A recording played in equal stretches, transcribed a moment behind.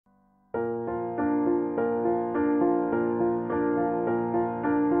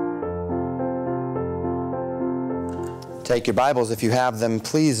Take your Bibles, if you have them,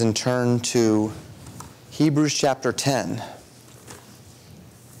 please, and turn to Hebrews chapter 10.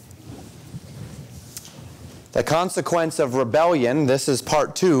 The consequence of rebellion, this is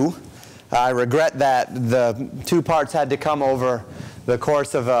part 2. I regret that the 2 parts had to come over the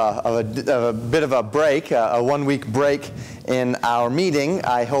course of a bit of a break, a 1-week break in our meeting.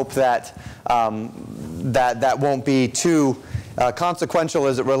 I hope that that won't be too consequential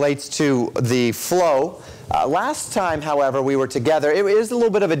as it relates to the flow. Last time, however, we were together, it is a little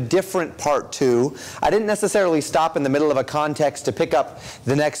bit of a different part 2. I didn't necessarily stop in the middle of a context to pick up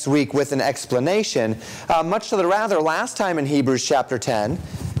the next week with an explanation. Much to the rather, last time in Hebrews chapter 10,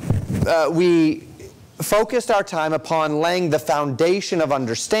 we focused our time upon laying the foundation of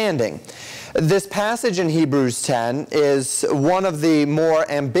understanding. This passage in Hebrews 10 is one of the more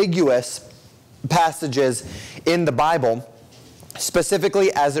ambiguous passages in the Bible,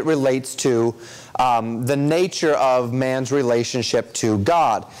 specifically as it relates to the nature of man's relationship to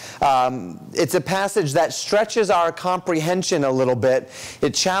God. It's a passage that stretches our comprehension a little bit.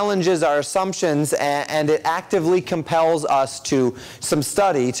 It challenges our assumptions, and it actively compels us to some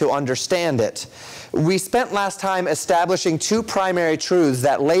study to understand it. We spent last time establishing 2 primary truths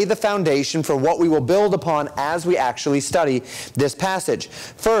that lay the foundation for what we will build upon as we actually study this passage.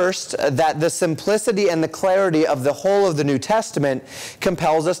 First, that the simplicity and the clarity of the whole of the New Testament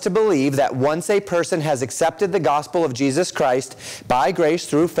compels us to believe that once a person has accepted the gospel of Jesus Christ by grace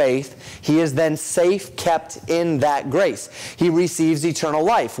through faith, he is then safe kept in that grace. He receives eternal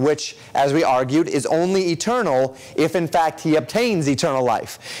life, which, as we argued, is only eternal if in fact he obtains eternal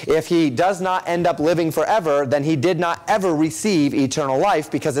life. If he does not end up living forever, then he did not ever receive eternal life,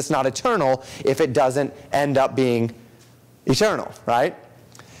 because it's not eternal if it doesn't end up being eternal, right?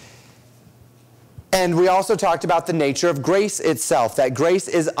 And we also talked about the nature of grace itself, that grace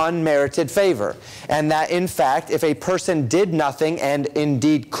is unmerited favor, and that in fact, if a person did nothing and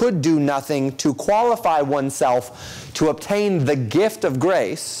indeed could do nothing to qualify oneself to obtain the gift of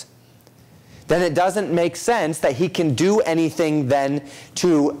grace, then it doesn't make sense that he can do anything then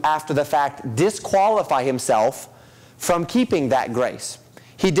to, after the fact, disqualify himself from keeping that grace.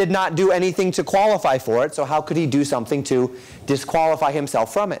 He did not do anything to qualify for it, so how could he do something to disqualify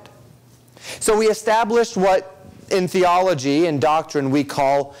himself from it? So we established what in theology and doctrine we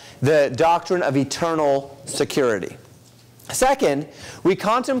call the doctrine of eternal security. Second, we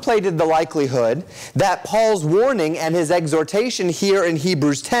contemplated the likelihood that Paul's warning and his exhortation here in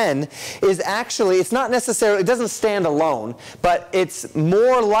Hebrews 10 is actually, it's not necessarily, it doesn't stand alone, but it's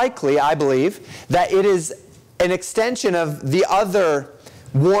more likely, I believe, that it is an extension of the other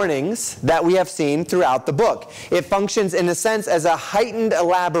warnings that we have seen throughout the book. It functions in a sense as a heightened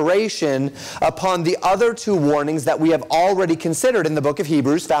elaboration upon the other 2 warnings that we have already considered in the book of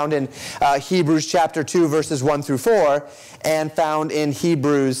Hebrews, found in Hebrews chapter 2 verses 1 through 4, and found in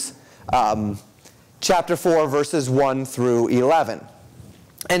Hebrews chapter 4 verses 1 through 11.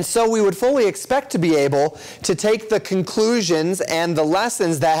 And so we would fully expect to be able to take the conclusions and the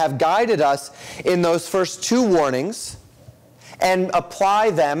lessons that have guided us in those first 2 warnings and apply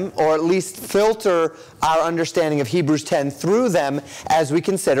them, or at least filter our understanding of Hebrews 10 through them as we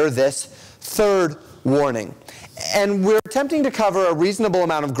consider this 3rd warning. And we're attempting to cover a reasonable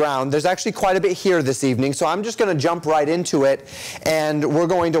amount of ground. There's actually quite a bit here this evening, so I'm just going to jump right into it, and we're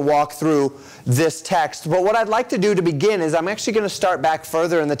going to walk through this text. But what I'd like to do to begin is I'm actually going to start back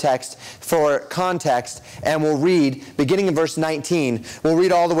further in the text for context, and we'll read, beginning in verse 19, we'll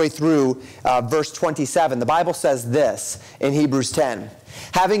read all the way through verse 27. The Bible says this in Hebrews 10.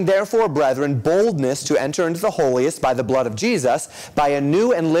 Having therefore, brethren, boldness to enter into the holiest by the blood of Jesus, by a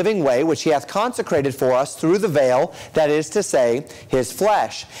new and living way which he hath consecrated for us through the veil, that is to say, his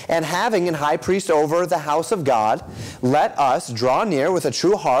flesh. And having an high priest over the house of God, let us draw near with a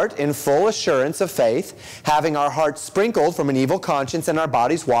true heart in full assurance of faith, having our hearts sprinkled from an evil conscience and our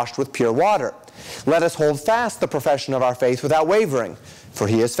bodies washed with pure water. Let us hold fast the profession of our faith without wavering, for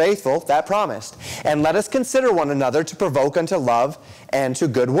he is faithful that promised. And let us consider one another to provoke unto love and to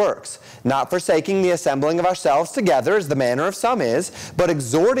good works, not forsaking the assembling of ourselves together as the manner of some is, but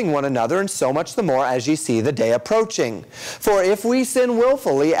exhorting one another, and so much the more as ye see the day approaching. For if we sin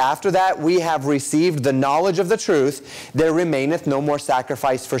wilfully after that we have received the knowledge of the truth, there remaineth no more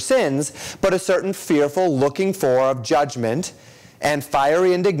sacrifice for sins, but a certain fearful looking for of judgment and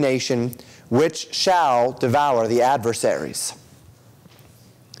fiery indignation, which shall devour the adversaries.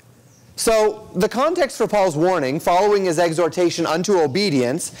 So the context for Paul's warning, following his exhortation unto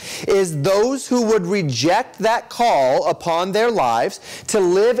obedience, is those who would reject that call upon their lives to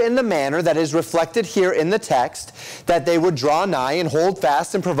live in the manner that is reflected here in the text, that they would draw nigh and hold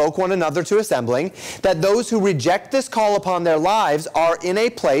fast and provoke one another to assembling, that those who reject this call upon their lives are in a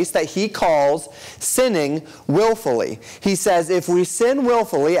place that he calls sinning willfully. He says, if we sin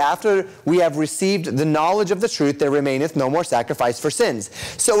willfully after we have received the knowledge of the truth, there remaineth no more sacrifice for sins.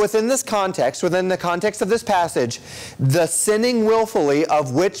 So within the context of this passage, the sinning willfully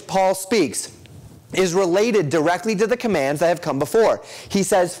of which Paul speaks is related directly to the commands that have come before. He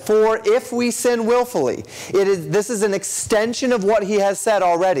says, for if we sin willfully, this is an extension of what he has said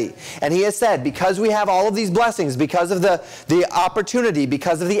already. And he has said, because we have all of these blessings, because of the opportunity,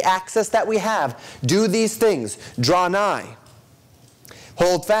 because of the access that we have, do these things, draw nigh,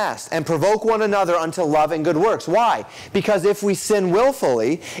 hold fast, and provoke one another unto love and good works. Why? Because if we sin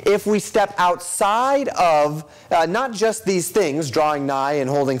willfully, if we step outside of not just these things, drawing nigh and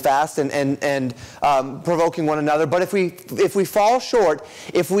holding fast and provoking one another, but if we fall short,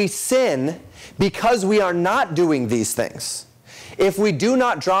 if we sin because we are not doing these things, if we do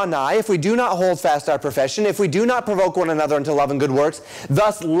not draw nigh, if we do not hold fast our profession, if we do not provoke one another unto love and good works,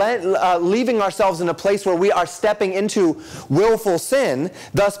 thus leaving ourselves in a place where we are stepping into willful sin,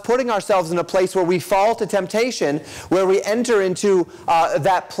 thus putting ourselves in a place where we fall to temptation, where we enter into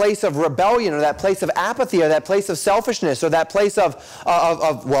that place of rebellion, or that place of apathy, or that place of selfishness, or that place of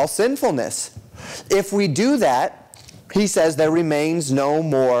sinfulness. If we do that, he says there remains no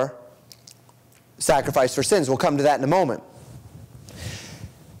more sacrifice for sins. We'll come to that in a moment.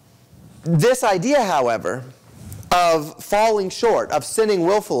 This idea, however, of falling short, of sinning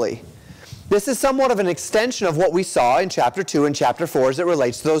willfully, this is somewhat of an extension of what we saw in chapter 2 and chapter 4 as it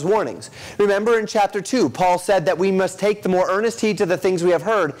relates to those warnings. Remember in chapter 2, Paul said that we must take the more earnest heed to the things we have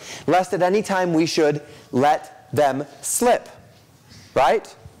heard, lest at any time we should let them slip.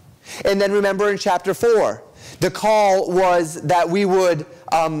 Right? And then remember in chapter 4, the call was that we would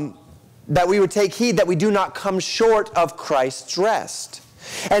take heed that we do not come short of Christ's rest.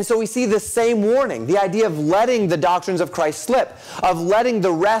 And so we see the same warning, the idea of letting the doctrines of Christ slip, of letting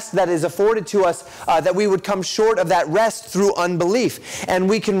the rest that is afforded to us, that we would come short of that rest through unbelief. And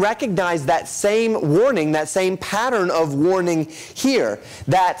we can recognize that same warning, that same pattern of warning here,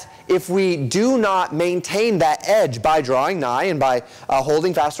 that if we do not maintain that edge by drawing nigh and by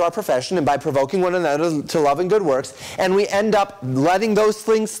holding fast to our profession and by provoking one another to love and good works, and we end up letting those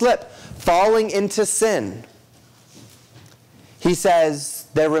things slip, falling into sin, he says,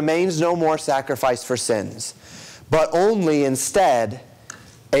 there remains no more sacrifice for sins, but only instead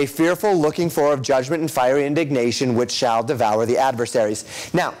a fearful looking for of judgment and fiery indignation which shall devour the adversaries.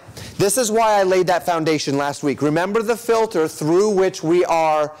 Now, this is why I laid that foundation last week. Remember the filter through which we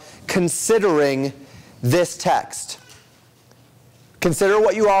are considering this text. Consider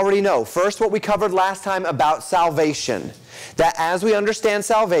what you already know. First, what we covered last time about salvation. That as we understand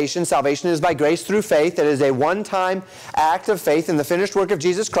salvation, salvation is by grace through faith. It is a one-time act of faith in the finished work of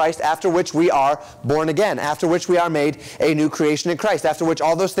Jesus Christ, after which we are born again, after which we are made a new creation in Christ, after which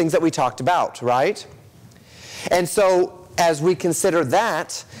all those things that we talked about, right? And so, as we consider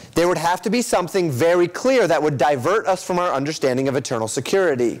that, there would have to be something very clear that would divert us from our understanding of eternal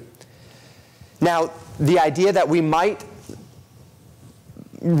security. Now, the idea that we might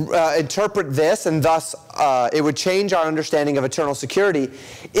interpret this and thus it would change our understanding of eternal security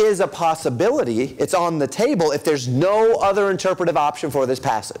is a possibility. It's on the table if there's no other interpretive option for this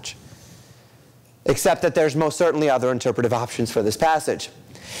passage. Except that there's most certainly other interpretive options for this passage.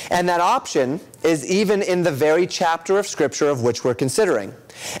 And that option is even in the very chapter of Scripture of which we're considering.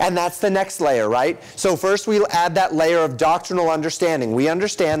 And that's the next layer, right? So first we'll add that layer of doctrinal understanding. We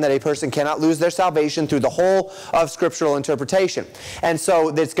understand that a person cannot lose their salvation through the whole of scriptural interpretation. And so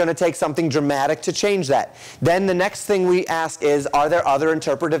it's going to take something dramatic to change that. Then the next thing we ask is, are there other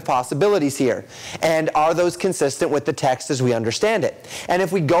interpretive possibilities here? And are those consistent with the text as we understand it? And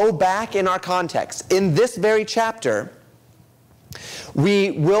if we go back in our context, in this very chapter,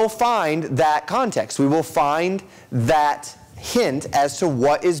 we will find that context. We will find that hint as to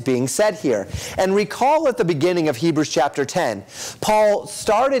what is being said here. And recall at the beginning of Hebrews chapter 10, Paul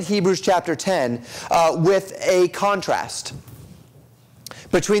started Hebrews chapter 10 with a contrast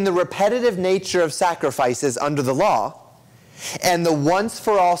between the repetitive nature of sacrifices under the law and the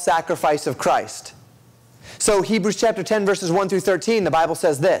once-for-all sacrifice of Christ. So Hebrews chapter 10 verses 1 through 13, the Bible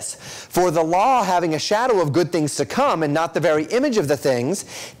says this: For the law, having a shadow of good things to come, and not the very image of the things,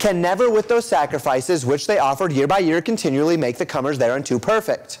 can never with those sacrifices which they offered year by year continually make the comers thereunto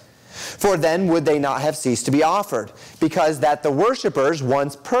perfect. For then would they not have ceased to be offered, because that the worshippers,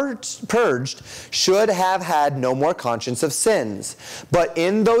 once purged, should have had no more conscience of sins. But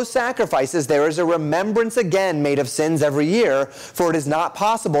in those sacrifices there is a remembrance again made of sins every year, for it is not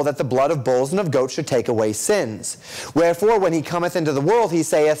possible that the blood of bulls and of goats should take away sins. Wherefore, when he cometh into the world, he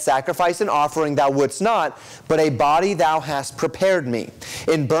saith, Sacrifice and offering thou wouldst not, but a body thou hast prepared me.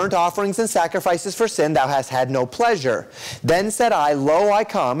 In burnt offerings and sacrifices for sin thou hast had no pleasure. Then said I, Lo, I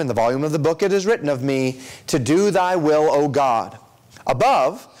come, in the volume of the book it is written of me, to do thy will, O God.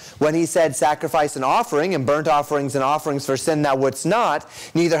 Above, when he said, Sacrifice and offering, and burnt offerings and offerings for sin thou wouldst not,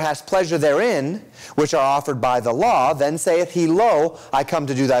 neither hast pleasure therein, which are offered by the law, then saith he, Lo, I come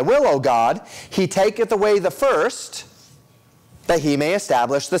to do thy will, O God. He taketh away the first, that he may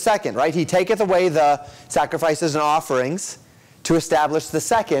establish the second, right? He taketh away the sacrifices and offerings to establish the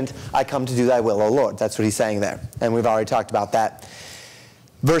second, I come to do thy will, O Lord. That's what he's saying there. And we've already talked about that.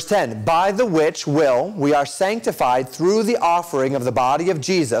 Verse 10, By the which will we are sanctified through the offering of the body of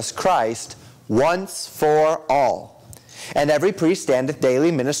Jesus Christ once for all. And every priest standeth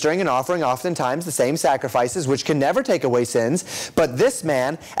daily ministering and offering oftentimes the same sacrifices, which can never take away sins. But this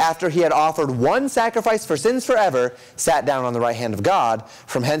man, after he had offered one sacrifice for sins forever, sat down on the right hand of God,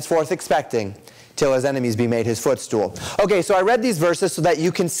 from henceforth expecting till his enemies be made his footstool. Okay, so I read these verses so that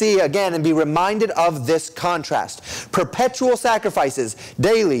you can see again and be reminded of this contrast. Perpetual sacrifices,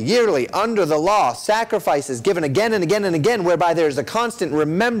 daily, yearly, under the law, sacrifices given again and again and again, whereby there is a constant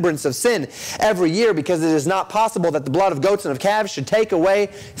remembrance of sin every year, because it is not possible that the blood of goats and of calves should take away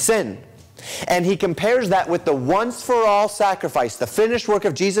sin. And he compares that with the once-for-all sacrifice, the finished work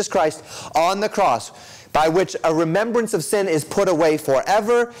of Jesus Christ on the cross, by which a remembrance of sin is put away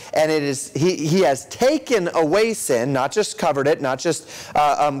forever, and it is he has taken away sin, not just covered it, not just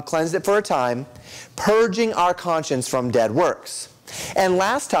cleansed it for a time, purging our conscience from dead works. And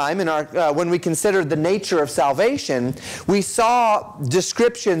last time, in our, when we considered the nature of salvation, we saw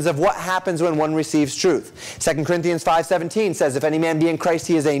descriptions of what happens when one receives truth. 2 Corinthians 5:17 says, If any man be in Christ,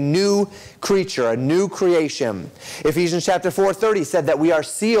 he is a new creature, a new creation. Ephesians chapter 4:30 said that we are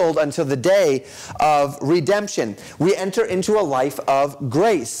sealed until the day of redemption. We enter into a life of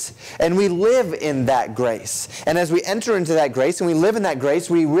grace, and we live in that grace. And as we enter into that grace and we live in that grace,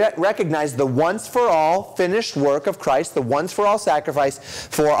 we recognize the once-for-all finished work of Christ, the once-for-all sacrifice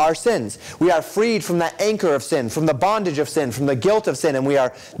for our sins. We are freed from that anchor of sin, from the bondage of sin, from the guilt of sin, and we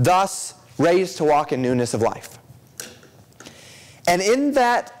are thus raised to walk in newness of life. And in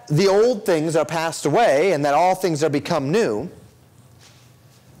that the old things are passed away and that all things are become new,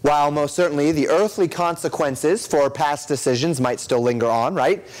 while most certainly the earthly consequences for past decisions might still linger on,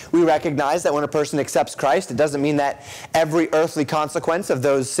 right? We recognize that when a person accepts Christ, it doesn't mean that every earthly consequence of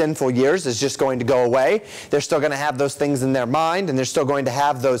those sinful years is just going to go away. They're still going to have those things in their mind, and they're still going to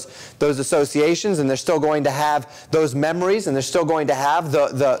have those associations, and they're still going to have those memories, and they're still going to have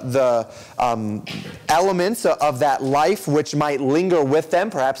the elements of that life which might linger with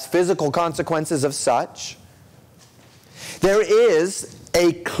them, perhaps physical consequences of such. There is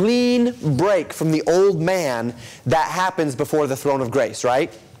a clean break from the old man that happens before the throne of grace,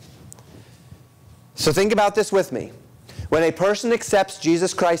 right? So think about this with me. When a person accepts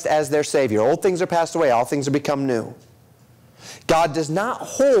Jesus Christ as their Savior, old things are passed away, all things are become new. God does not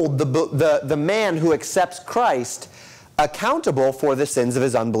hold the man who accepts Christ accountable for the sins of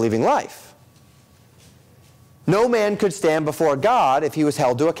his unbelieving life. No man could stand before God if he was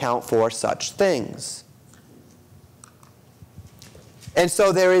held to account for such things. And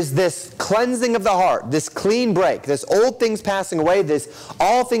so there is this cleansing of the heart, this clean break, this old things passing away, this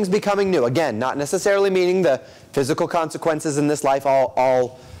all things becoming new. Again, not necessarily meaning the physical consequences in this life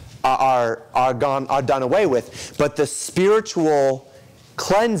all are done away with, but the spiritual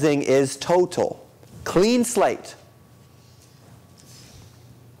cleansing is total. Clean slate.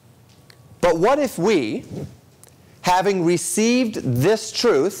 But what if we, having received this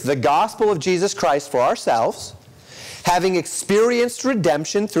truth, the gospel of Jesus Christ for ourselves, having experienced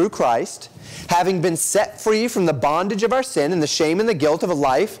redemption through Christ, having been set free from the bondage of our sin and the shame and the guilt of a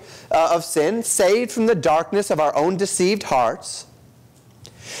life of sin, saved from the darkness of our own deceived hearts,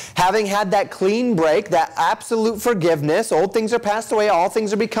 having had that clean break, that absolute forgiveness, old things are passed away, all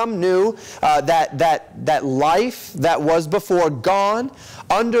things are become new, that life that was before gone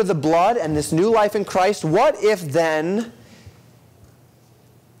under the blood and this new life in Christ, what if then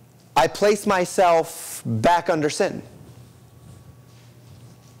I place myself back under sin?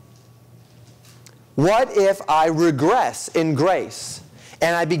 What if I regress in grace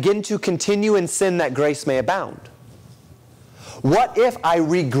and I begin to continue in sin that grace may abound? What if I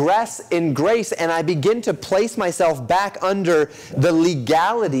regress in grace and I begin to place myself back under the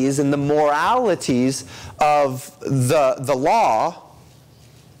legalities and the moralities of the law,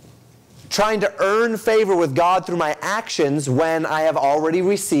 trying to earn favor with God through my actions when I have already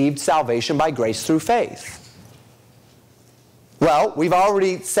received salvation by grace through faith? Well, we've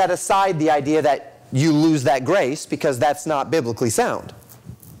already set aside the idea that you lose that grace because that's not biblically sound.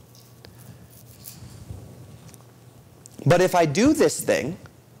 But if I do this thing,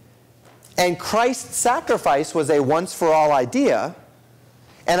 and Christ's sacrifice was a once-for-all idea,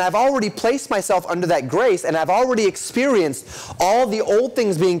 and I've already placed myself under that grace, and I've already experienced all the old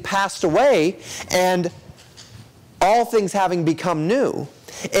things being passed away, and all things having become new,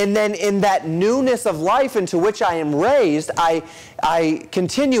 and then in that newness of life into which I am raised, I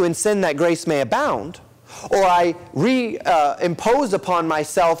continue in sin that grace may abound, or I impose upon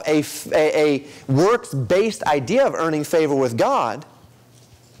myself a works-based idea of earning favor with God,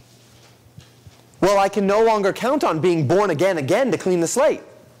 well, I can no longer count on being born again to clean the slate.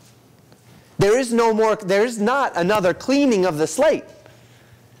 There is not another cleaning of the slate.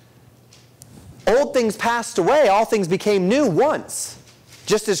 Old things passed away, all things became new once,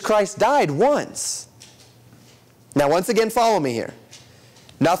 just as Christ died once. Now, once again, follow me here.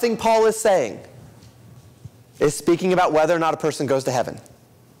 Nothing Paul is saying is speaking about whether or not a person goes to heaven.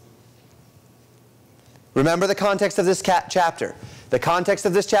 Remember the context of this chapter. The context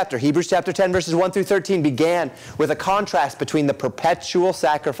of this chapter, Hebrews chapter 10, verses 1 through 13, began with a contrast between the perpetual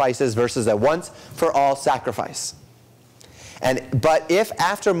sacrifices versus a once-for-all sacrifice. But if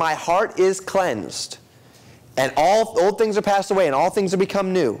after my heart is cleansed, and all old things are passed away, and all things are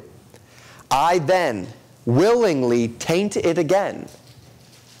become new, I then willingly taint it again.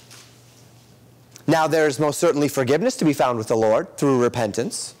 Now there is most certainly forgiveness to be found with the Lord through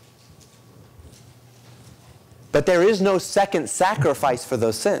repentance. But there is no second sacrifice for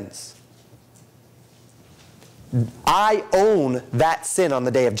those sins. I own that sin on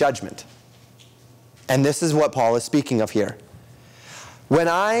the day of judgment. And this is what Paul is speaking of here. When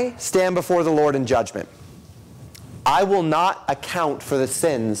I stand before the Lord in judgment, I will not account for the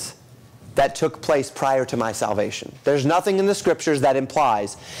sins that took place prior to my salvation. There's nothing in the Scriptures that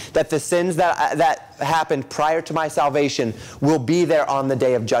implies that the sins that happened prior to my salvation will be there on the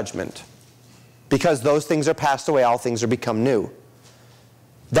day of judgment. Because those things are passed away, all things are become new.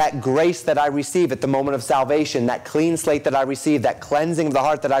 That grace that I receive at the moment of salvation, that clean slate that I receive, that cleansing of the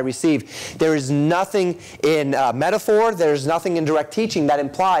heart that I receive, there is nothing in metaphor, there's nothing in direct teaching that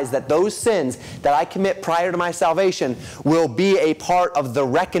implies that those sins that I commit prior to my salvation will be a part of the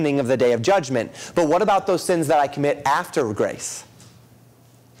reckoning of the day of judgment. But what about those sins that I commit after grace?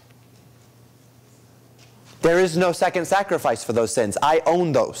 There is no second sacrifice for those sins. I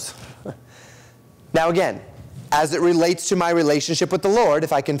own those. Now again, as it relates to my relationship with the Lord,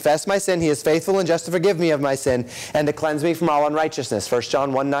 if I confess my sin, He is faithful and just to forgive me of my sin and to cleanse me from all unrighteousness. 1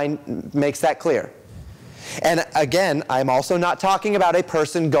 John 1:9 makes that clear. And again, I'm also not talking about a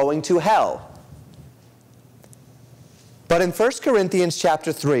person going to hell. But in 1 Corinthians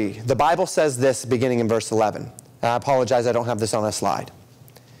chapter 3, the Bible says this beginning in verse 11. I apologize, I don't have this on a slide.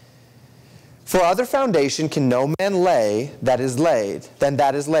 For other foundation can no man lay than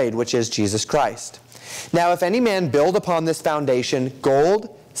that is laid, which is Jesus Christ. Now if any man build upon this foundation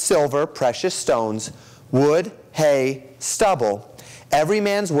gold, silver, precious stones, wood, hay, stubble, every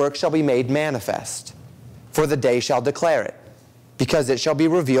man's work shall be made manifest, for the day shall declare it, because it shall be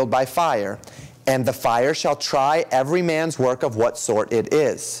revealed by fire, and the fire shall try every man's work of what sort it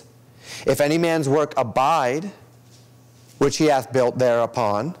is. If any man's work abide, which he hath built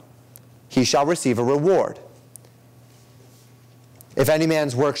thereupon, he shall receive a reward. If any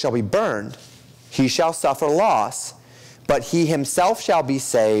man's work shall be burned, he shall suffer loss, but he himself shall be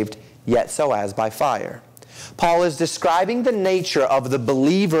saved, yet so as by fire. Paul is describing the nature of the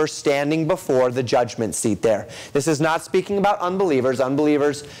believer standing before the judgment seat there. This is not speaking about unbelievers.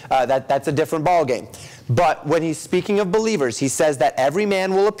 Unbelievers, that's a different ballgame. But when he's speaking of believers, he says that every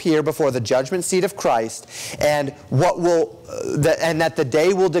man will appear before the judgment seat of Christ, and that the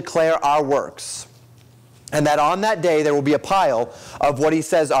day will declare our works. And that on that day there will be a pile of what he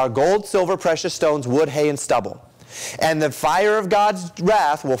says are gold, silver, precious stones, wood, hay, and stubble. And the fire of God's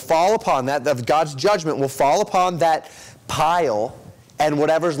wrath will fall upon that, of God's judgment will fall upon that pile, and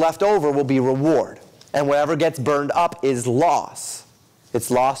whatever's left over will be reward. And whatever gets burned up is loss.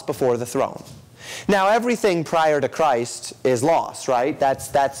 It's loss before the throne. Now everything prior to Christ is loss, right?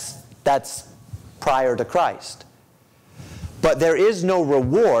 That's prior to Christ. But there is no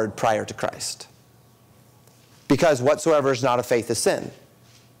reward prior to Christ. Because whatsoever is not of faith is sin.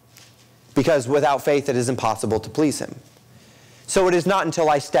 Because without faith it is impossible to please Him. So it is not until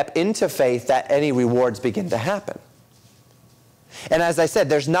I step into faith that any rewards begin to happen. And as I said,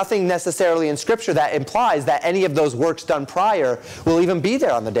 there's nothing necessarily in Scripture that implies that any of those works done prior will even be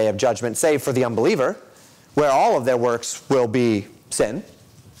there on the day of judgment, save for the unbeliever, where all of their works will be sin.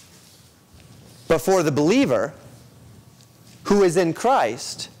 But for the believer who is in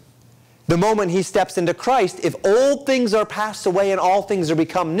Christ, the moment he steps into Christ, if old things are passed away and all things are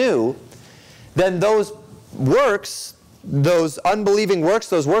become new, then those works, those unbelieving works,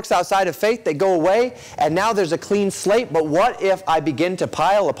 those works outside of faith, they go away, and now there's a clean slate. But what if I begin to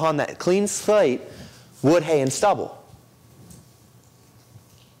pile upon that clean slate wood, hay, and stubble?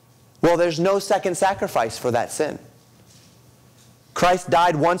 Well, there's no second sacrifice for that sin. Christ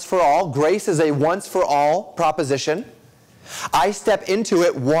died once for all. Grace is a once for all proposition. I step into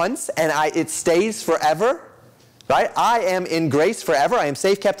it once and it stays forever. Right? I am in grace forever. I am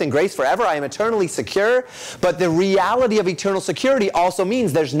safe kept in grace forever. I am eternally secure. But the reality of eternal security also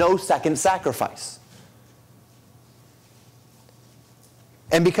means there's no second sacrifice.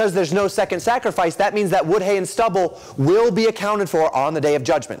 And because there's no second sacrifice, that means that wood, hay, and stubble will be accounted for on the day of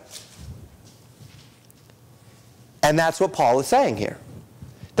judgment. And that's what Paul is saying here.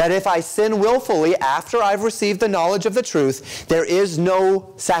 That if I sin willfully after I've received the knowledge of the truth, there is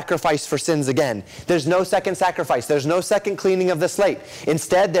no sacrifice for sins again. There's no second sacrifice. There's no second cleaning of the slate.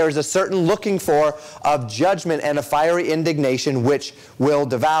 Instead, there is a certain looking for of judgment and a fiery indignation which will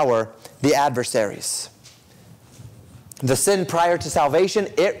devour the adversaries. The sin prior to salvation,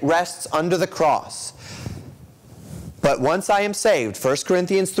 it rests under the cross. But once I am saved, 1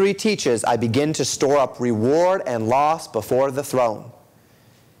 Corinthians 3 teaches, I begin to store up reward and loss before the throne.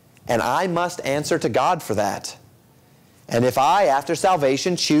 And I must answer to God for that. And if I, after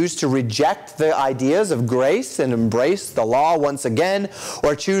salvation, choose to reject the ideas of grace and embrace the law once again,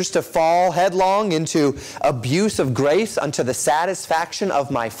 or choose to fall headlong into abuse of grace unto the satisfaction of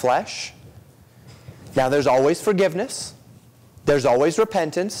my flesh, now there's always forgiveness, there's always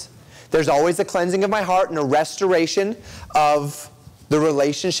repentance, there's always a cleansing of my heart and a restoration of the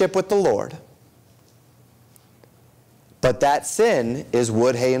relationship with the Lord. But that sin is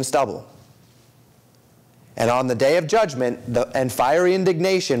wood, hay, and stubble. And on the day of judgment and fiery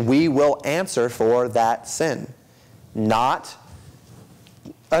indignation, we will answer for that sin. Not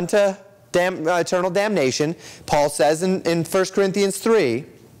unto eternal damnation. Paul says in 1 Corinthians 3,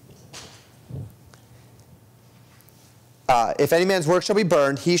 if any man's work shall be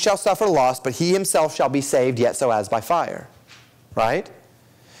burned, he shall suffer loss, but he himself shall be saved, yet so as by fire. Right?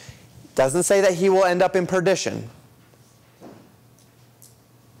 Doesn't say that he will end up in perdition.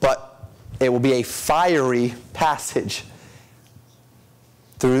 But it will be a fiery passage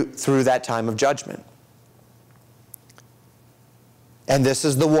through that time of judgment. And this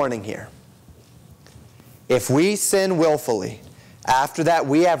is the warning here. If we sin willfully, after that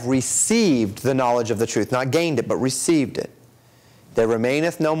we have received the knowledge of the truth, not gained it, but received it, there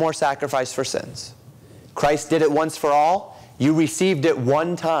remaineth no more sacrifice for sins. Christ did it once for all. You received it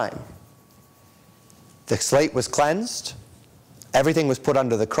one time. The slate was cleansed. Everything was put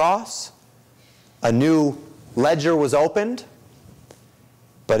under the cross. A new ledger was opened.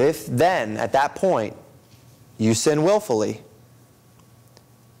 But if then, at that point, you sin willfully,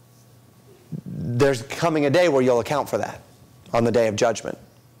 there's coming a day where you'll account for that on the day of judgment.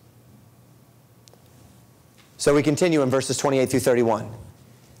 So we continue in verses 28 through 31.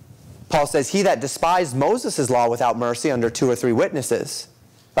 Paul says, he that despised Moses' law without mercy under 2 or 3 witnesses,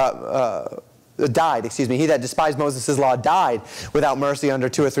 he that despised Moses' law died without mercy under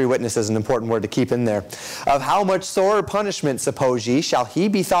 2 or 3 witnesses, an important word to keep in there. Of how much sorer punishment, suppose ye, shall he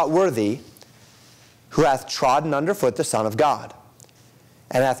be thought worthy who hath trodden under foot the Son of God,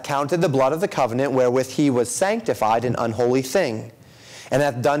 and hath counted the blood of the covenant wherewith he was sanctified an unholy thing, and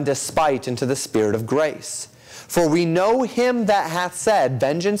hath done despite unto the Spirit of grace. For we know him that hath said,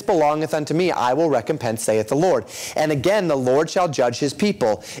 vengeance belongeth unto me, I will recompense, saith the Lord. And again, the Lord shall judge his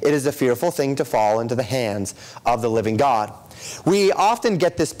people. It is a fearful thing to fall into the hands of the living God. We often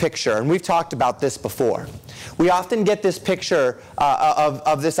get this picture, and we've talked about this before. We often get this picture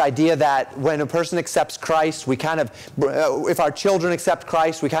of this idea that when a person accepts Christ, we kind of, if our children accept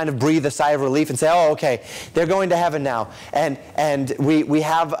Christ, we kind of breathe a sigh of relief and say, oh, okay, they're going to heaven now. And we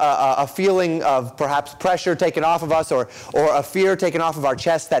have a feeling of perhaps pressure taken off of us, or a fear taken off of our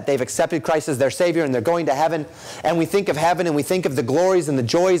chest that they've accepted Christ as their Savior and they're going to heaven. And we think of heaven, and we think of the glories and the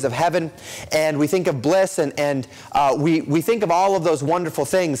joys of heaven, and we think of bliss, and we think of all of those wonderful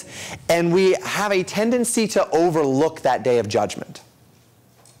things, and we have a tendency to overlook that day of judgment.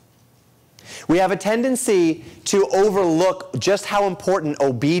 We have a tendency to overlook just how important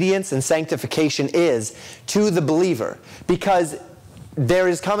obedience and sanctification is to the believer, because there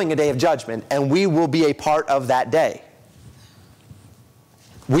is coming a day of judgment, and we will be a part of that day.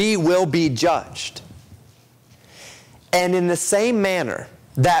 We will be judged. And in the same manner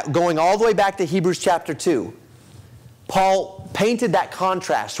that, going all the way back to Hebrews chapter 2, Paul painted that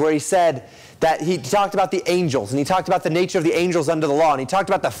contrast where he said that he talked about the angels, and he talked about the nature of the angels under the law, and he talked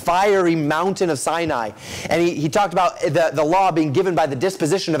about the fiery mountain of Sinai, and he talked about the law being given by the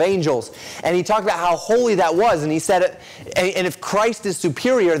disposition of angels, and he talked about how holy that was, and he said, and if Christ is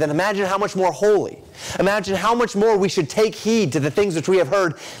superior, then imagine how much more holy. Imagine how much more we should take heed to the things which we have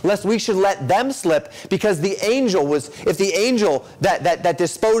heard, lest we should let them slip, because the angel was, if the angel that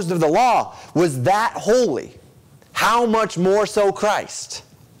disposed of the law was that holy, how much more so Christ?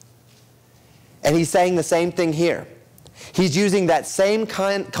 And he's saying the same thing here. He's using that same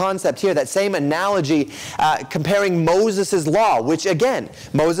concept here, that same analogy, comparing Moses' law, which again,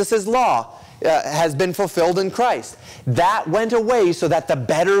 Moses' law has been fulfilled in Christ. That went away so that the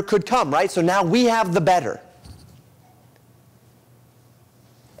better could come, right? So now we have the better.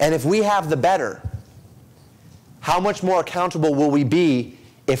 And if we have the better, how much more accountable will we be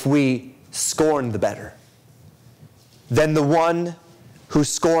if we scorn the better than the one who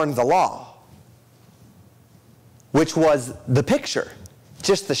scorned the law, which was the picture,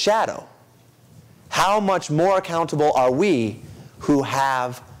 just the shadow? How much more accountable are we who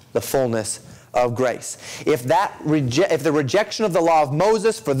have the fullness of grace? If the rejection of the law of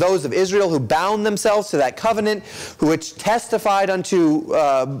Moses for those of Israel who bound themselves to that covenant, which testified unto,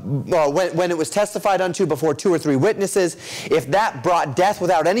 when it was testified unto before 2 or 3 witnesses, if that brought death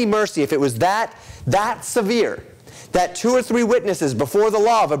without any mercy, if it was that severe, that 2 or 3 witnesses before the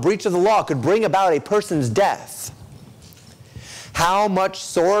law of a breach of the law could bring about a person's death, how much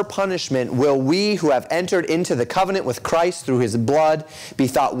sore punishment will we who have entered into the covenant with Christ through his blood be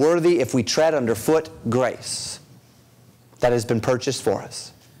thought worthy if we tread underfoot grace that has been purchased for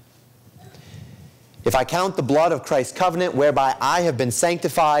us? If I count the blood of Christ's covenant whereby I have been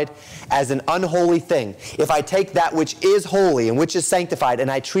sanctified as an unholy thing, if I take that which is holy and which is sanctified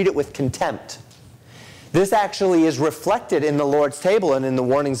and I treat it with contempt, this actually is reflected in the Lord's table and in the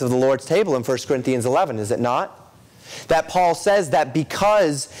warnings of the Lord's table in 1 Corinthians 11, is it not? That Paul says that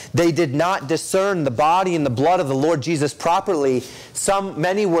because they did not discern the body and the blood of the Lord Jesus properly,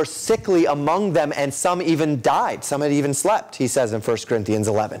 many were sickly among them, and some even died. Some had even slept, he says in 1 Corinthians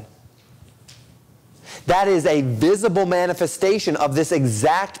 11. That is a visible manifestation of this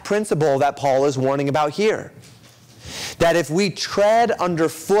exact principle that Paul is warning about here. That if we tread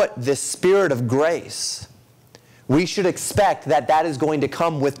underfoot this spirit of grace, we should expect that that is going to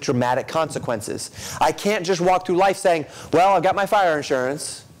come with dramatic consequences. I can't just walk through life saying, well, I've got my fire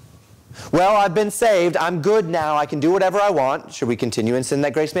insurance. Well, I've been saved. I'm good now. I can do whatever I want. Should we continue in sin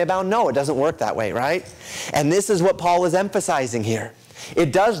that grace may abound? No, it doesn't work that way, right? And this is what Paul is emphasizing here.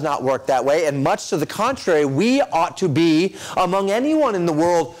 It does not work that way, and much to the contrary, we ought to be, among anyone in the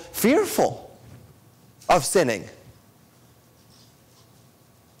world, fearful of sinning.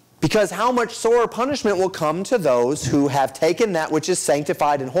 Because how much sore punishment will come to those who have taken that which is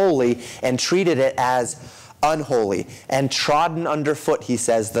sanctified and holy and treated it as unholy and trodden underfoot, he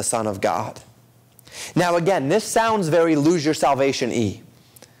says, the Son of God. Now again, this sounds very lose your salvation-y.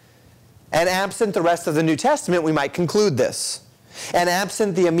 And absent the rest of the New Testament, we might conclude this. And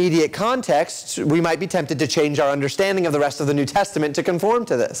absent the immediate context, we might be tempted to change our understanding of the rest of the New Testament to conform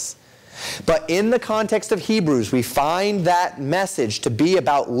to this. But in the context of Hebrews, we find that message to be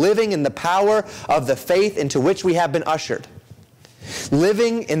about living in the power of the faith into which we have been ushered.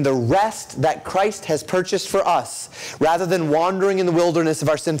 Living in the rest that Christ has purchased for us, rather than wandering in the wilderness of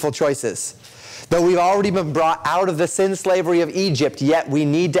our sinful choices. Though we've already been brought out of the sin slavery of Egypt, yet we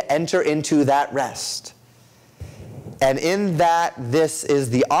need to enter into that rest. And in that, this is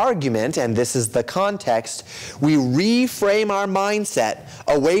the argument, and this is the context, we reframe our mindset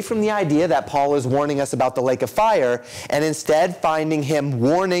away from the idea that Paul is warning us about the lake of fire, and instead finding him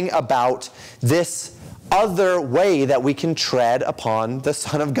warning about this other way that we can tread upon the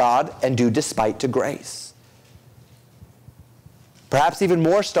Son of God and do despite to grace. Perhaps even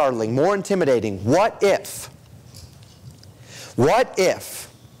more startling, more intimidating, what if,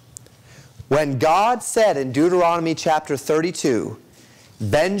 when God said in Deuteronomy chapter 32,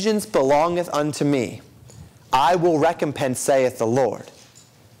 vengeance belongeth unto me, I will recompense, saith the Lord.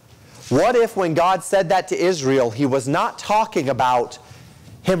 What if when God said that to Israel, he was not talking about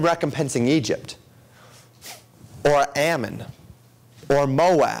him recompensing Egypt, or Ammon, or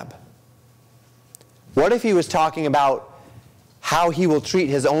Moab? What if he was talking about how he will treat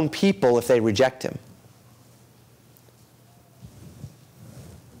his own people if they reject him.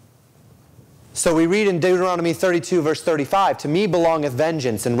 So we read in Deuteronomy 32, verse 35, "To me belongeth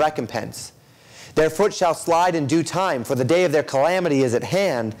vengeance and recompense. Their foot shall slide in due time, for the day of their calamity is at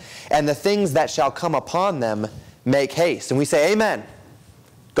hand, and the things that shall come upon them make haste." And we say, amen.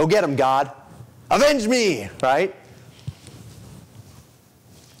 Go get them, God. Avenge me, right?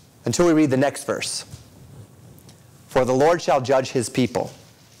 Until we read the next verse. "For the Lord shall judge his people,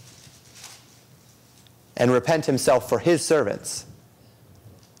 and repent himself for his servants,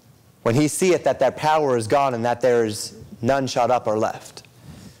 when he seeth that their power is gone, and that there is none shut up or left."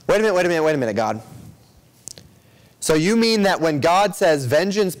 Wait a minute, God. So you mean that when God says,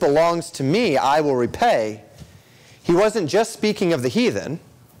 "Vengeance belongs to me, I will repay," he wasn't just speaking of the heathen.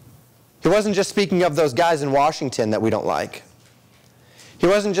 He wasn't just speaking of those guys in Washington that we don't like. He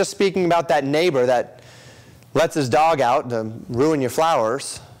wasn't just speaking about that neighbor that lets his dog out to ruin your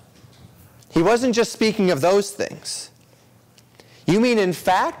flowers. He wasn't just speaking of those things. You mean, in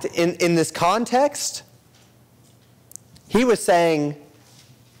fact, in this context, he was saying,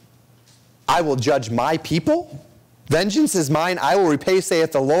 "I will judge my people. Vengeance is mine, I will repay,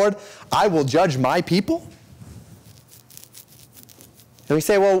 saith the Lord. I will judge my people." And we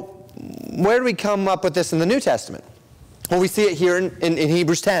say, well, where do we come up with this in the New Testament? Well, we see it here in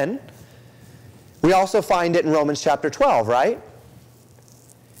Hebrews 10. We also find it in Romans chapter 12, right?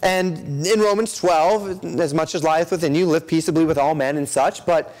 And in Romans 12, "As much as lieth within you, live peaceably with all men," and such.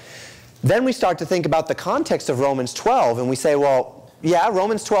 But then we start to think about the context of Romans 12, and we say, well, yeah,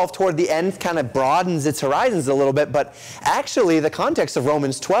 Romans 12 toward the end kind of broadens its horizons a little bit, but actually the context of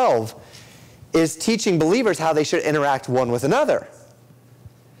Romans 12 is teaching believers how they should interact one with another.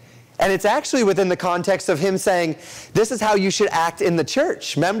 And it's actually within the context of him saying, this is how you should act in the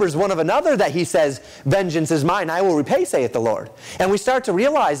church, members one of another, that he says, "Vengeance is mine, I will repay, saith the Lord." And we start to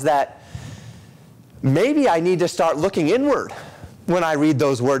realize that maybe I need to start looking inward when I read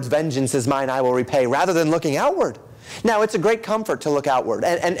those words, "Vengeance is mine, I will repay," rather than looking outward. Now, it's a great comfort to look outward,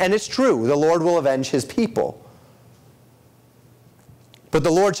 and it's true, the Lord will avenge his people. But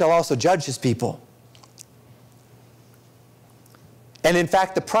the Lord shall also judge his people. And in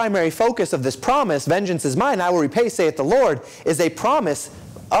fact, the primary focus of this promise, "Vengeance is mine, I will repay, saith the Lord," is a promise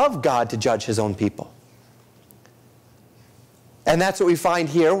of God to judge his own people. And that's what we find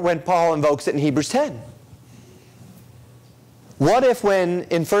here when Paul invokes it in Hebrews 10. What if when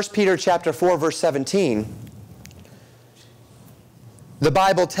in 1 Peter chapter 4, verse 17, the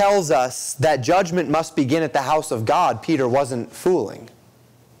Bible tells us that judgment must begin at the house of God? Peter wasn't fooling.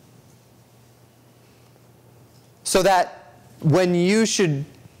 So that when you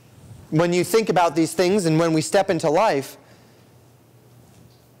think about these things and when we step into life,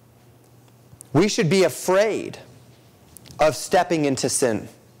 we should be afraid of stepping into sin.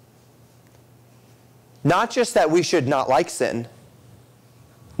 Not just that we should not like sin,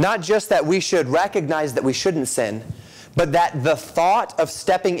 not just that we should recognize that we shouldn't sin, but that the thought of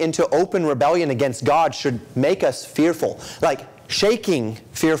stepping into open rebellion against God should make us fearful, like shaking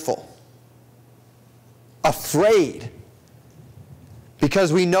fearful, afraid,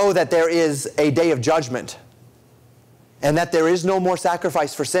 because we know that there is a day of judgment and that there is no more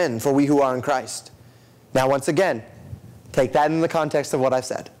sacrifice for sin for we who are in Christ. Now, once again, take that in the context of what I've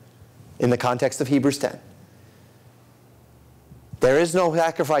said, in the context of Hebrews 10. There is no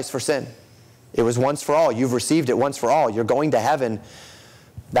sacrifice for sin. It was once for all. You've received it once for all. You're going to heaven.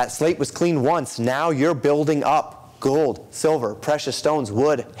 That slate was cleaned once. Now you're building up gold, silver, precious stones,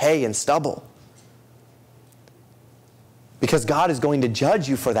 wood, hay, and stubble. Because God is going to judge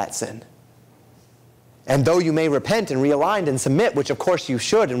you for that sin. And though you may repent and realign and submit, which of course you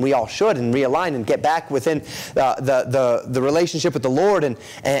should, and we all should, and realign and get back within the relationship with the Lord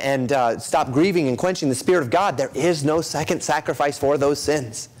and stop grieving and quenching the Spirit of God, there is no second sacrifice for those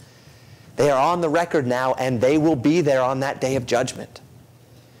sins. They are on the record now, and they will be there on that day of judgment.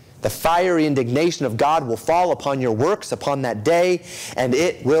 The fiery indignation of God will fall upon your works upon that day, and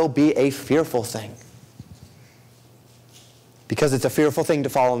it will be a fearful thing. Because it's a fearful thing to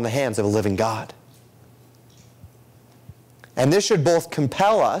fall in the hands of a living God. And this should both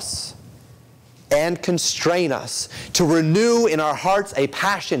compel us and constrain us to renew in our hearts a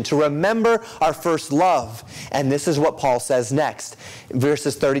passion to remember our first love. And this is what Paul says next,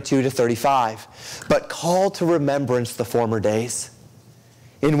 verses 32 to 35. "But call to remembrance the former days,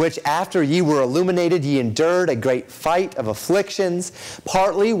 in which after ye were illuminated, ye endured a great fight of afflictions,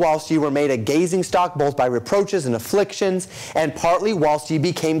 partly whilst ye were made a gazing stock both by reproaches and afflictions, and partly whilst ye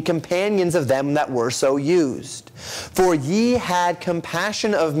became companions of them that were so used. For ye had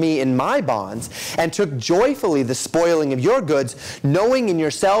compassion of me in my bonds, and took joyfully the spoiling of your goods, knowing in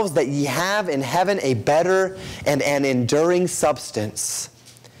yourselves that ye have in heaven a better and an enduring substance.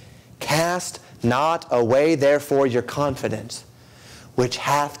 Cast not away therefore your confidence, which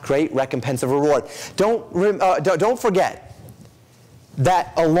hath great recompense of reward. Don't forget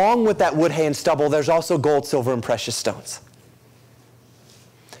that along with that wood, hay, and stubble, there's also gold, silver, and precious stones.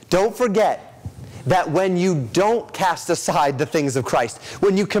 Don't forget that when you don't cast aside the things of Christ,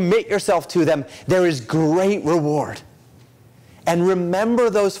 when you commit yourself to them, there is great reward. And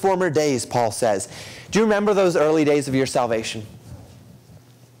remember those former days, Paul says. Do you remember those early days of your salvation?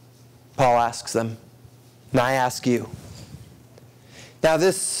 Paul asks them, and I ask you. Now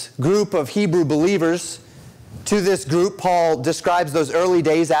this group of Hebrew believers, to this group, Paul describes those early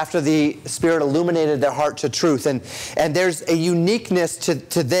days after the Spirit illuminated their heart to truth. And there's a uniqueness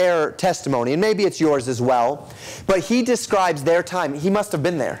to their testimony, and maybe it's yours as well. But he describes their time. He must have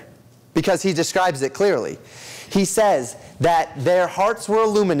been there, because he describes it clearly. He says that their hearts were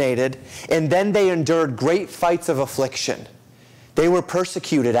illuminated, and then they endured great fights of affliction. They were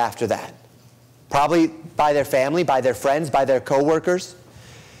persecuted after that. Probably by their family, by their friends, by their co-workers.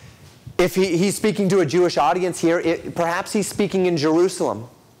 If he's speaking to a Jewish audience here, perhaps he's speaking in Jerusalem.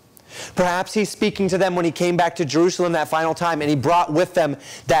 Perhaps he's speaking to them when he came back to Jerusalem that final time, and he brought with them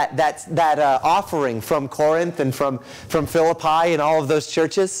that offering from Corinth and from Philippi and all of those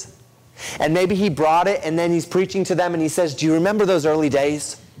churches. And maybe he brought it, and then he's preaching to them, and he says, do you remember those early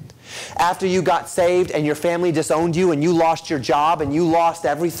days? After you got saved and your family disowned you, and you lost your job, and you lost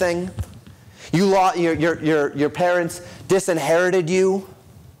everything. You lost, your parents disinherited you.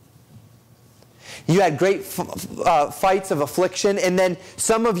 You had great fights of affliction, and then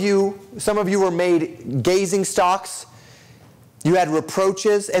some of you were made gazing stocks. You had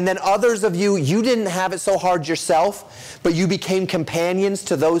reproaches, and then others of you, you didn't have it so hard yourself, but you became companions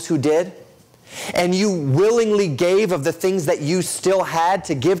to those who did. And you willingly gave of the things that you still had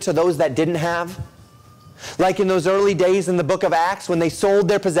to give to those that didn't have. Like in those early days in the book of Acts, when they sold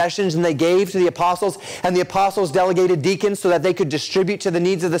their possessions and they gave to the apostles, and the apostles delegated deacons so that they could distribute to the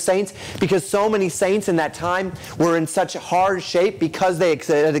needs of the saints, because so many saints in that time were in such hard shape because they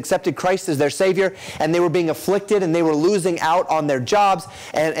had accepted Christ as their Savior, and they were being afflicted, and they were losing out on their jobs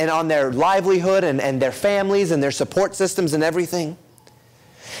and on their livelihood and their families and their support systems and everything.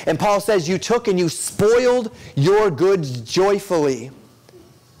 And Paul says, you took and you spoiled your goods joyfully,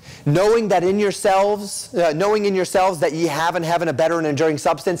 knowing in yourselves that ye have in heaven a better and enduring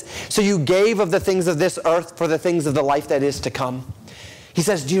substance. So you gave of the things of this earth for the things of the life that is to come. He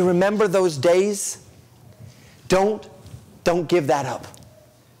says, do you remember those days? Don't give that up.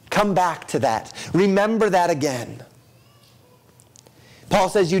 Come back to that. Remember that again. Paul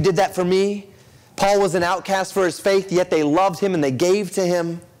says, you did that for me. Paul was an outcast for his faith, yet they loved him and they gave to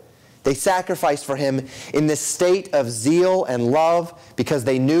him. They sacrificed for him in this state of zeal and love because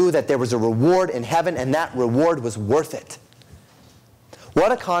they knew that there was a reward in heaven, and that reward was worth it.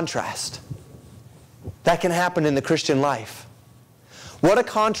 What a contrast that can happen in the Christian life. What a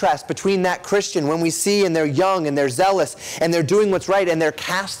contrast between that Christian when we see and they're young and they're zealous and they're doing what's right and they're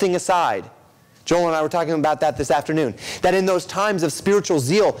casting aside. Joel and I were talking about that this afternoon. That in those times of spiritual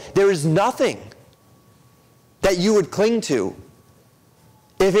zeal, there is nothing that you would cling to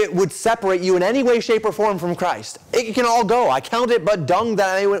if it would separate you in any way, shape, or form from Christ. It can all go. I count it but dung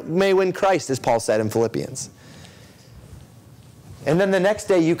that I may win Christ, as Paul said in Philippians. And then the next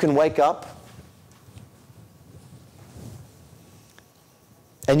day you can wake up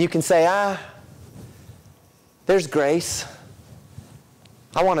and you can say, there's grace.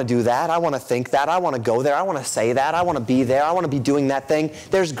 I want to do that. I want to think that. I want to go there. I want to say that. I want to be there. I want to be doing that thing.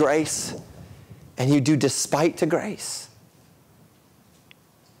 There's grace. And you do despite to grace.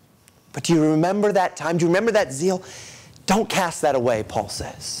 But do you remember that time? Do you remember that zeal? Don't cast that away, Paul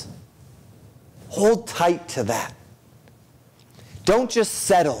says. Hold tight to that. Don't just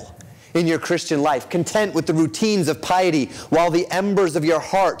settle in your Christian life, content with the routines of piety, while the embers of your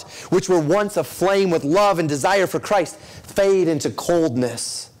heart, which were once aflame with love and desire for Christ, fade into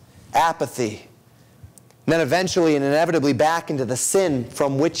coldness, apathy, and then eventually and inevitably back into the sin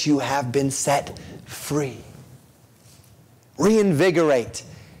from which you have been set free. Reinvigorate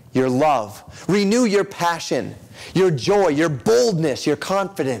your love. Renew your passion, your joy, your boldness, your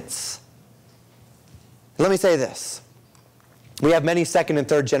confidence. Let me say this. We have many second and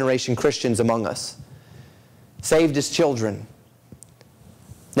third generation Christians among us, saved as children.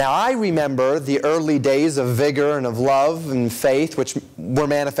 Now, I remember the early days of vigor and of love and faith, which were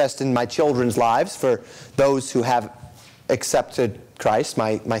manifest in my children's lives for those who have accepted Christ,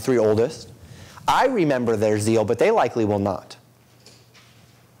 my three oldest. I remember their zeal, but they likely will not.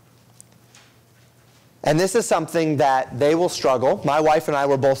 And this is something that they will struggle. My wife and I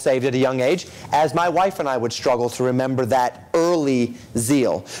were both saved at a young age, as my wife and I would struggle to remember that early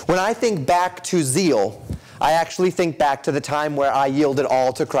zeal. When I think back to zeal, I actually think back to the time where I yielded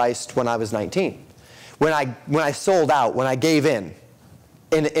all to Christ when I was 19. When I sold out, when I gave in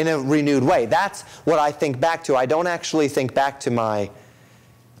a renewed way. That's what I think back to. I don't actually think back to my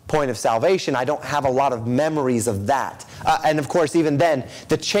point of salvation. I don't have a lot of memories of that. And of course, even then,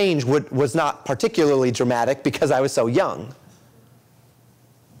 the change was not particularly dramatic because I was so young.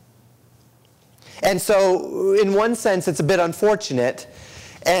 And so, in one sense, it's a bit unfortunate.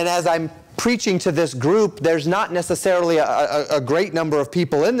 And as I'm preaching to this group, there's not necessarily a great number of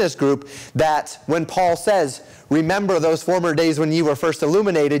people in this group that when Paul says, remember those former days when you were first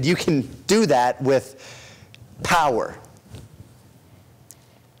illuminated, you can do that with power.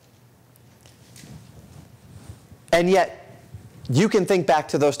 And yet, you can think back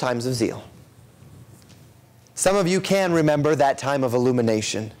to those times of zeal. Some of you can remember that time of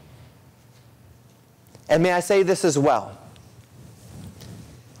illumination. And may I say this as well.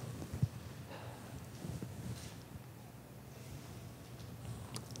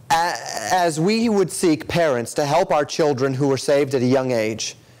 As we would seek parents to help our children who were saved at a young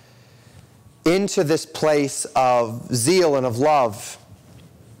age into this place of zeal and of love,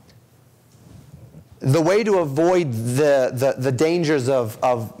 the way to avoid the dangers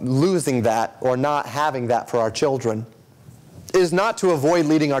of losing that or not having that for our children is not to avoid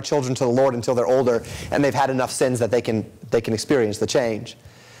leading our children to the Lord until they're older and they've had enough sins that they can experience the change.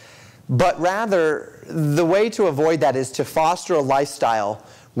 But rather, the way to avoid that is to foster a lifestyle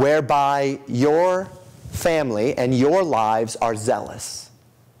whereby your family and your lives are zealous.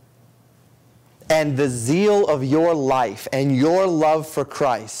 And the zeal of your life and your love for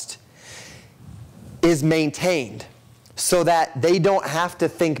Christ is maintained so that they don't have to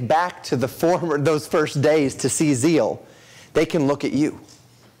think back to those first days to see zeal. They can look at you.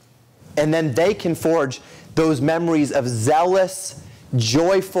 And then they can forge those memories of zealous,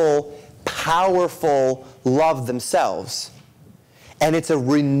 joyful, powerful love themselves. And it's a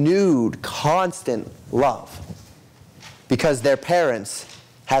renewed, constant love because their parents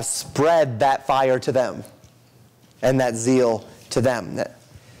have spread that fire to them and that zeal to them.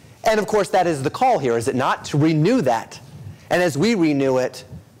 And of course, that is the call here, is it not? To renew that. And as we renew it,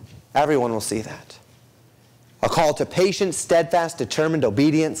 everyone will see that. A call to patience, steadfast, determined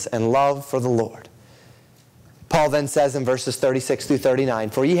obedience, and love for the Lord. Paul then says in verses 36 through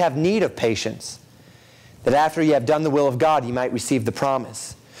 39, for ye have need of patience, that after ye have done the will of God, ye might receive the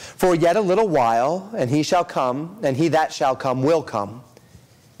promise. For yet a little while, and he shall come, and he that shall come,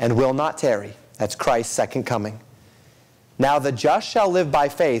 and will not tarry. That's Christ's second coming. Now the just shall live by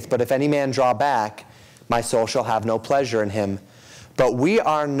faith, but if any man draw back, my soul shall have no pleasure in him. But we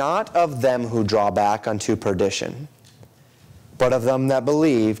are not of them who draw back unto perdition, but of them that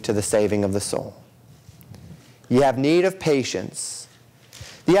believe to the saving of the soul. Ye have need of patience.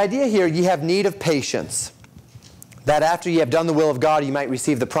 The idea here, ye have need of patience, that after ye have done the will of God, ye might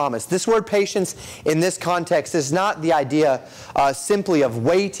receive the promise. This word patience in this context is not the idea simply of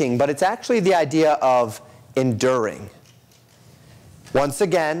waiting, but it's actually the idea of enduring. Once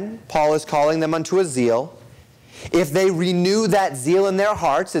again, Paul is calling them unto a zeal. If they renew that zeal in their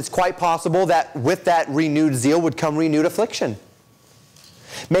hearts, it's quite possible that with that renewed zeal would come renewed affliction.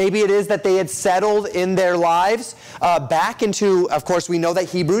 Maybe it is that they had settled in their lives back into, of course, we know that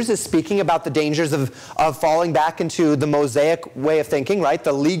Hebrews is speaking about the dangers of falling back into the Mosaic way of thinking, right?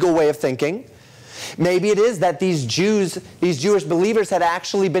 The legal way of thinking. Maybe it is that these Jewish believers had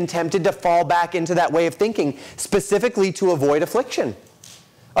actually been tempted to fall back into that way of thinking, specifically to avoid affliction,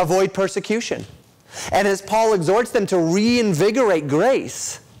 avoid persecution. And as Paul exhorts them to reinvigorate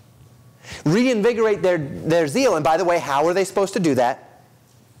grace, reinvigorate their zeal. And by the way, how are they supposed to do that?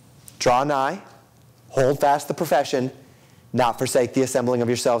 Draw nigh, hold fast the profession, not forsake the assembling of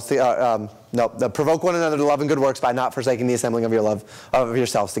yourselves. Provoke one another to love and good works by not forsaking the assembling of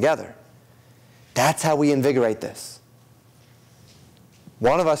yourselves together. That's how we invigorate this.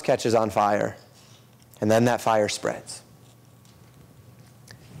 One of us catches on fire, and then that fire spreads.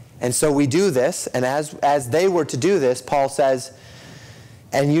 And so we do this, and as they were to do this, Paul says,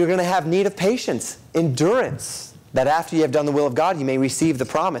 and you're going to have need of patience, endurance, that after you have done the will of God, you may receive the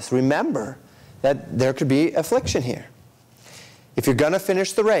promise. Remember that there could be affliction here. If you're going to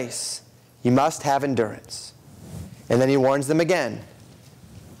finish the race, you must have endurance. And then he warns them again.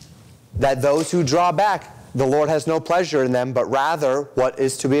 that those who draw back, the Lord has no pleasure in them, but rather what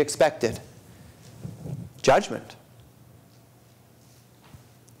is to be expected? Judgment.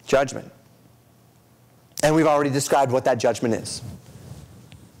 Judgment. And we've already described what that judgment is.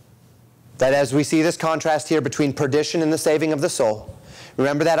 That as we see this contrast here between perdition and the saving of the soul,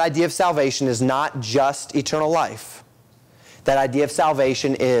 remember that idea of salvation is not just eternal life. That idea of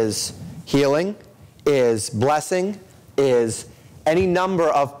salvation is healing, is blessing, is any number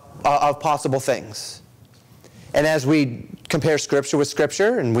of possible things. And as we compare Scripture with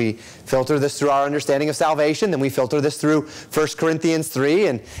Scripture, and we filter this through our understanding of salvation, then we filter this through 1 Corinthians 3,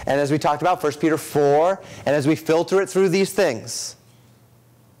 and as we talked about 1 Peter 4, and as we filter it through these things,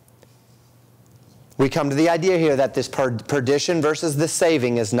 we come to the idea here that this perdition versus the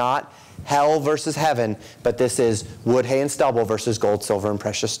saving is not hell versus heaven, but this is wood, hay, and stubble versus gold, silver, and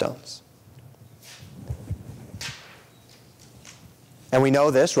precious stones. And we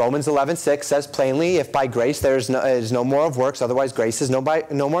know this. Romans 11:6 says plainly, if by grace there is no more of works, otherwise grace is no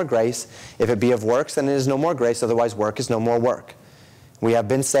more grace. If it be of works, then it is no more grace, otherwise work is no more work. We have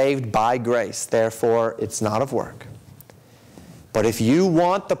been saved by grace, therefore it's not of work. But if you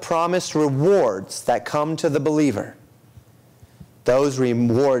want the promised rewards that come to the believer, those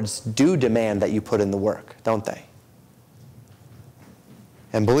rewards do demand that you put in the work, don't they?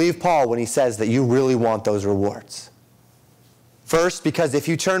 And believe Paul when he says that you really want those rewards. First, because if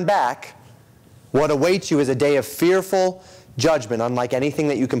you turn back, what awaits you is a day of fearful judgment, unlike anything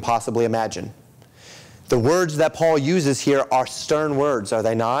that you can possibly imagine. The words that Paul uses here are stern words, are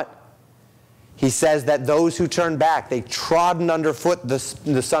they not? He says that those who turn back, they trodden underfoot the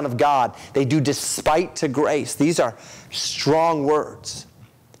Son of God. They do despite to grace. These are strong words.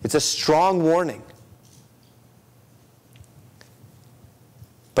 It's a strong warning.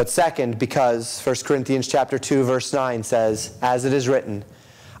 But second, because 1 Corinthians chapter 2, verse 9 says, as it is written,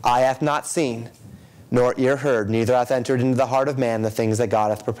 eye hath not seen, nor ear heard, neither hath entered into the heart of man the things that God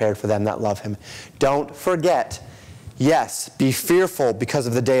hath prepared for them that love him. Don't forget, yes, be fearful because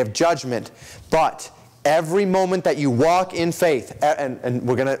of the day of judgment, but every moment that you walk in faith, and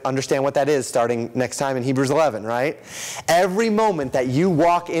we're going to understand what that is starting next time in Hebrews 11, right? Every moment that you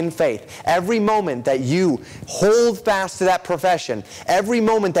walk in faith, every moment that you hold fast to that profession, every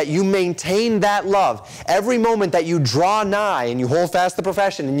moment that you maintain that love, every moment that you draw nigh and you hold fast the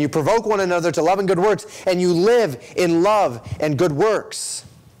profession and you provoke one another to love and good works and you live in love and good works,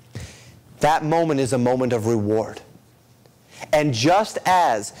 that moment is a moment of reward. And just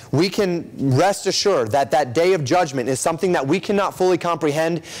as we can rest assured that that day of judgment is something that we cannot fully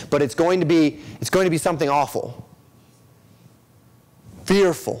comprehend, but it's going to be something awful,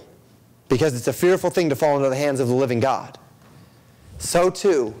 fearful, because it's a fearful thing to fall into the hands of the living God. So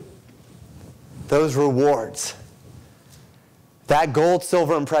too, those rewards, that gold,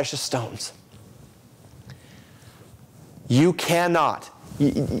 silver, and precious stones, you cannot.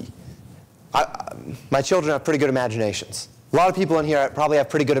 My children have pretty good imaginations. A lot of people in here probably have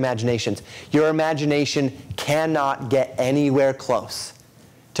pretty good imaginations. Your imagination cannot get anywhere close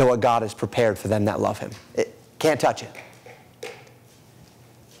to what God has prepared for them that love him. It can't touch it.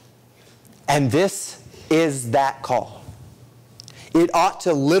 And this is that call. It ought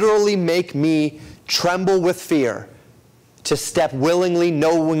to literally make me tremble with fear to step willingly,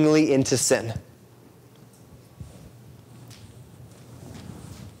 knowingly into sin.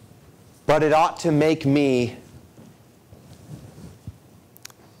 But it ought to make me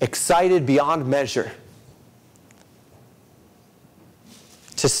excited beyond measure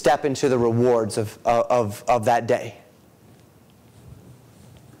to step into the rewards of that day.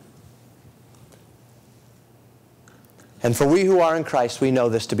 And for we who are in Christ, we know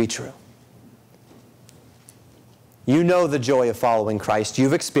this to be true. You know the joy of following Christ.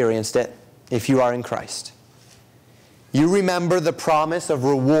 You've experienced it if you are in Christ. You remember the promise of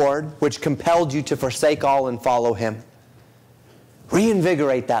reward which compelled you to forsake all and follow him.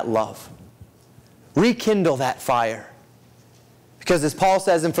 Reinvigorate that love. Rekindle that fire. Because as Paul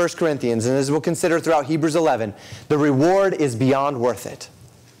says in 1 Corinthians, and as we'll consider throughout Hebrews 11, the reward is beyond worth it.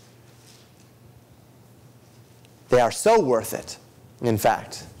 They are so worth it, in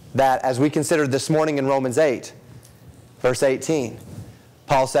fact, that as we considered this morning in Romans 8, verse 18,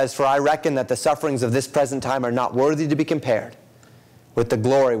 Paul says, for I reckon that the sufferings of this present time are not worthy to be compared with the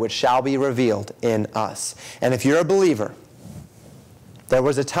glory which shall be revealed in us. And if you're a believer, there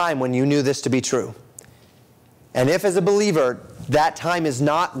was a time when you knew this to be true. And if as a believer, that time is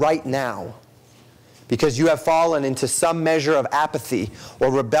not right now, because you have fallen into some measure of apathy or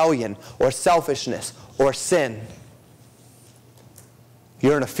rebellion or selfishness or sin,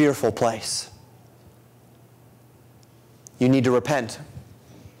 you're in a fearful place. You need to repent.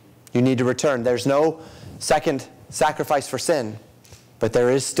 You need to return. There's no second sacrifice for sin, but there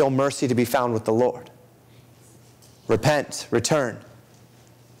is still mercy to be found with the Lord. Repent, return.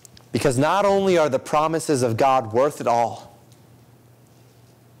 Because not only are the promises of God worth it all,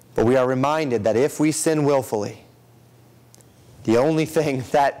 but we are reminded that if we sin willfully, the only thing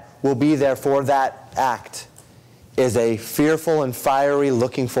that will be there for that act is a fearful and fiery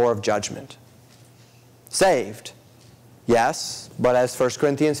looking for of judgment. Saved, yes, but as 1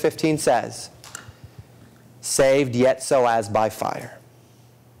 Corinthians 15 says, saved yet so as by fire.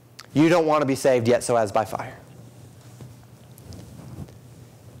 You don't want to be saved yet so as by fire.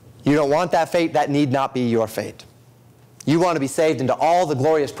 You don't want that fate. That need not be your fate. You want to be saved into all the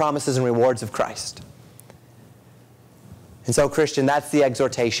glorious promises and rewards of Christ. And so, Christian, that's the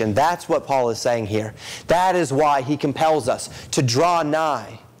exhortation. That's what Paul is saying here. That is why he compels us to draw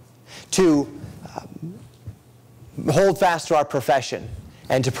nigh, to hold fast to our profession,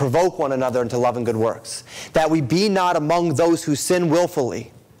 and to provoke one another into love and good works. That we be not among those who sin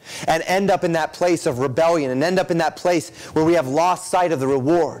willfully and end up in that place of rebellion and end up in that place where we have lost sight of the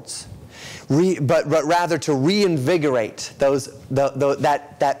rewards, but rather to reinvigorate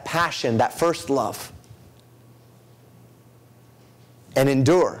that passion, that first love, and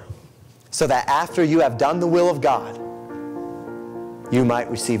endure, so that after you have done the will of God, you might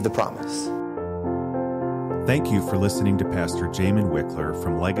receive the promise. Thank you for listening to Pastor Jamen Wikler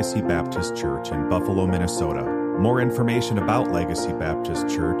from Legacy Baptist Church in Buffalo, Minnesota. More information about Legacy Baptist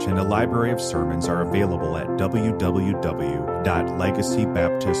Church and a library of sermons are available at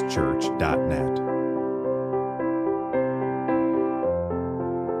www.legacybaptistchurch.net.